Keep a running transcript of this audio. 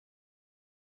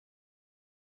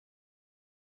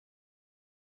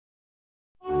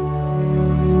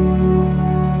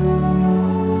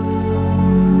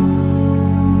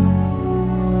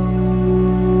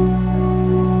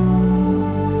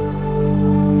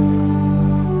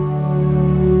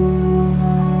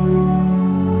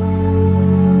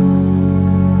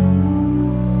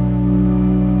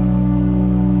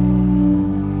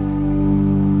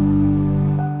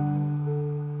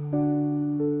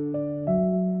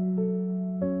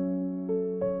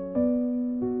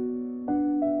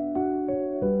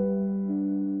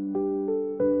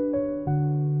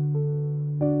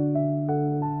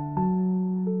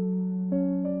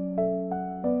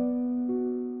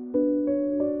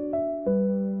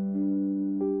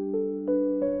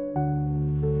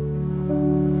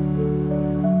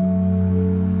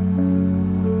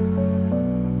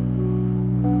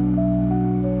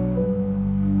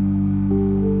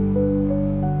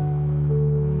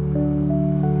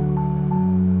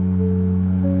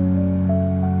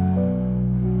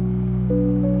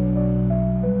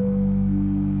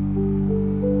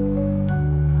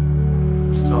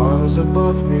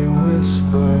above me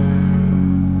whisper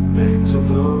names of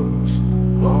those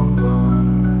long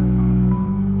gone.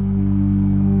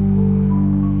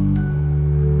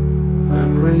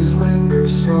 Memories linger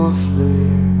softly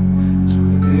to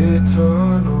the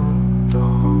eternal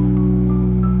dawn.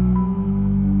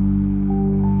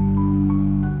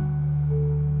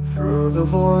 Through the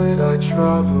void I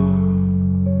travel,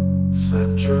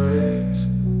 centuries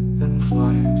in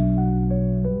flight.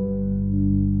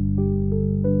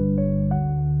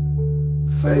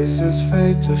 Faces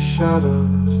fade to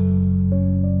shadows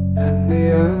in the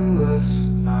endless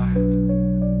night.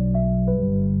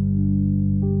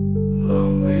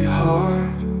 Lonely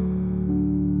heart,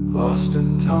 lost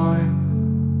in time.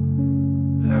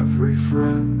 Every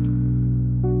friend,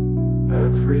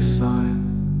 every sign,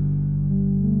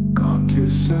 gone too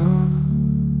soon.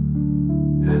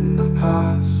 In the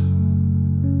past,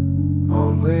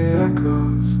 only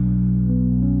echoes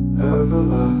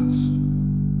everlast.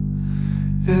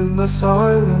 In the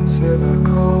silence, hear their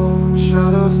call.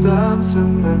 Shadows dance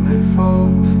and then they fall.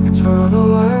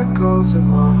 Eternal echoes in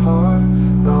my heart.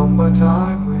 Bound by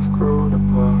time, we've grown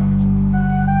apart.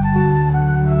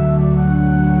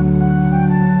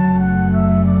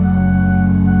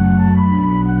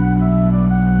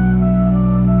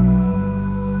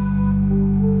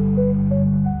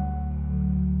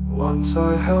 Once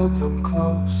I held them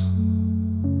close,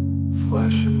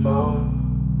 flesh and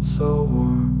bone, so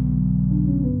warm.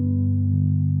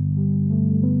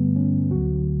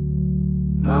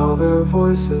 Now their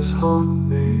voices haunt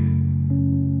me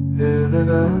in an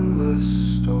endless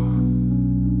storm.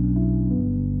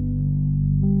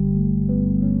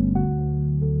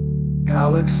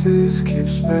 Galaxies keep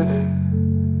spinning,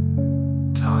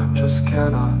 time just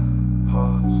cannot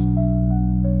pause.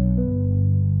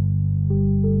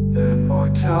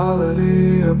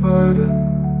 Immortality a burden,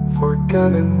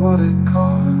 forgetting what it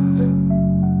cost.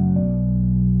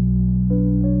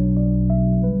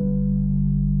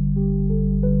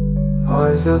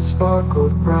 Eyes that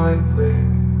sparkled brightly,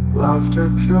 laughter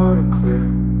pure and clear.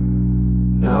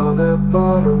 Now they're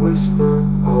but a whisper,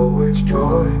 always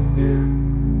drawing near.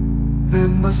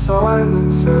 In the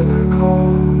silence hear their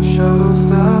call. Shadows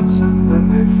dance and then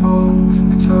they fall.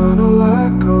 Eternal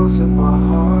echoes in my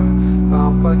heart.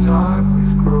 Bound by time,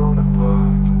 we've grown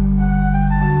apart.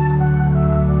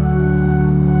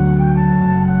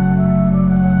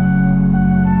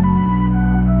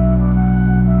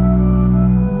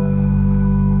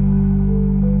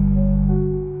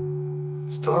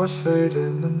 Stars fade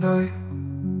in the night.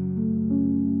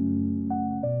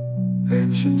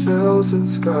 Ancient tales and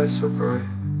skies so bright.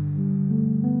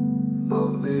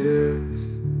 Lonely years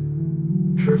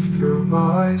drift through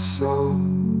my soul.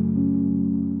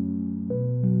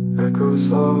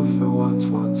 Echoes of the once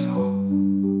whole.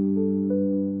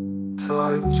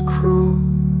 Time's cruel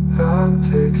and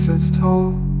takes its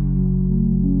toll.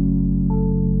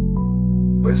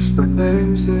 Whispered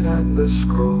names in endless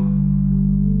scroll.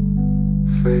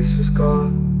 Faces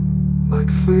gone like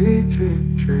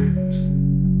fleeting dreams.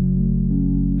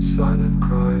 Silent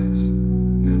cries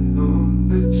in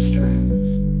moonlit streams.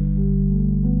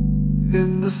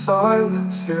 In the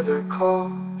silence hear their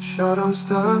call. Shadows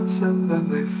dance and then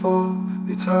they fall.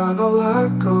 Eternal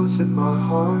echoes in my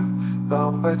heart.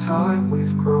 Bound by time,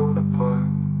 we've grown apart.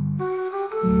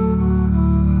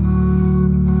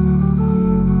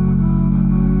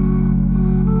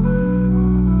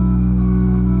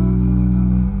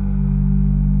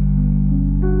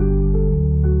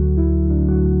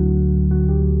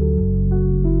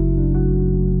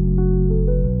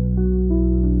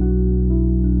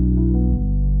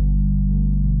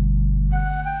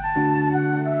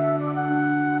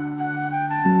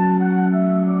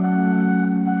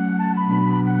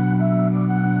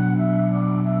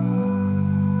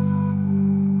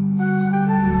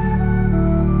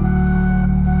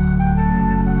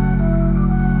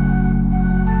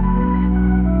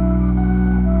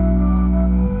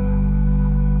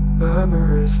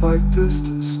 Memories like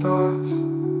distant stars,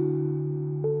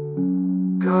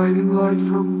 guiding light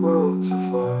from worlds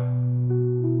afar.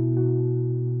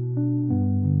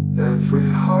 Every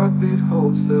heartbeat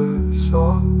holds their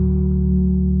song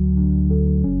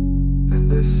in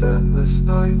this endless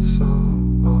night so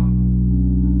long.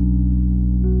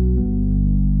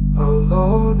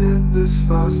 Alone in this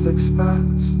vast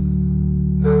expanse,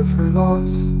 every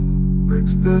loss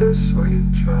brings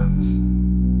bittersweet trance.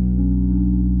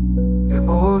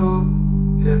 Immortal,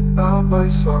 yet bound by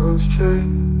sorrow's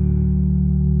chain.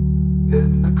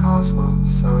 In the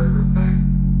cosmos I remain.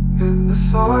 In the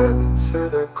silence hear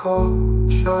their call.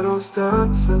 Shadows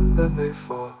dance and then they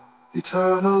fall.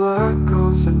 Eternal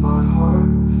echoes in my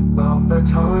heart, bound by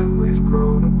time we've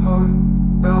grown apart.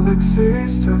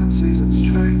 Galaxies turn and seasons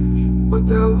change, but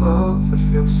their love, it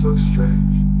feels so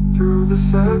strange. Through the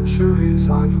centuries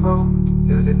I've roamed,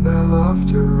 yet in their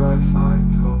laughter I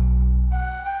find home.